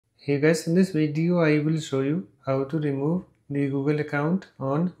Hey guys, in this video I will show you how to remove the Google account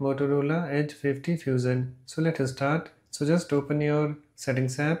on Motorola Edge 50 Fusion. So let's start. So just open your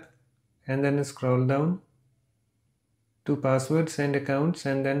settings app and then scroll down to passwords and accounts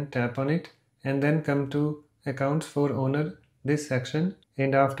and then tap on it and then come to accounts for owner, this section,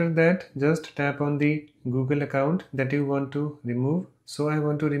 and after that just tap on the Google account that you want to remove. So I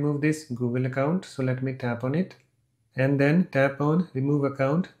want to remove this Google account, so let me tap on it and then tap on remove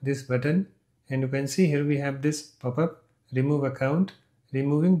account, this button, and you can see here we have this pop-up remove account.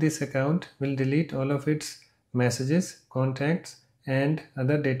 Removing this account will delete all of its messages, contacts and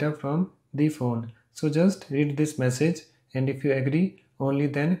other data from the phone. So just read this message and if you agree, only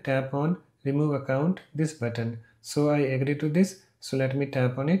then tap on remove account, this button. So I agree to this, so let me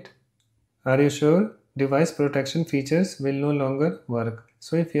tap on it. Are you sure? Device protection features will no longer work.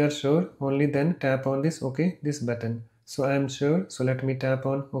 So if you are sure, only then tap on this OK, this button. So I am sure, so let me tap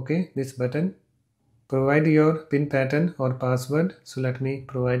on OK, this button. Provide your PIN pattern or password. So let me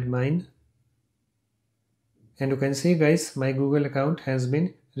provide mine. And you can see guys, my Google account has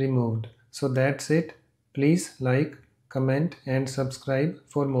been removed. So that's it. Please like, comment and subscribe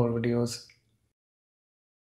for more videos.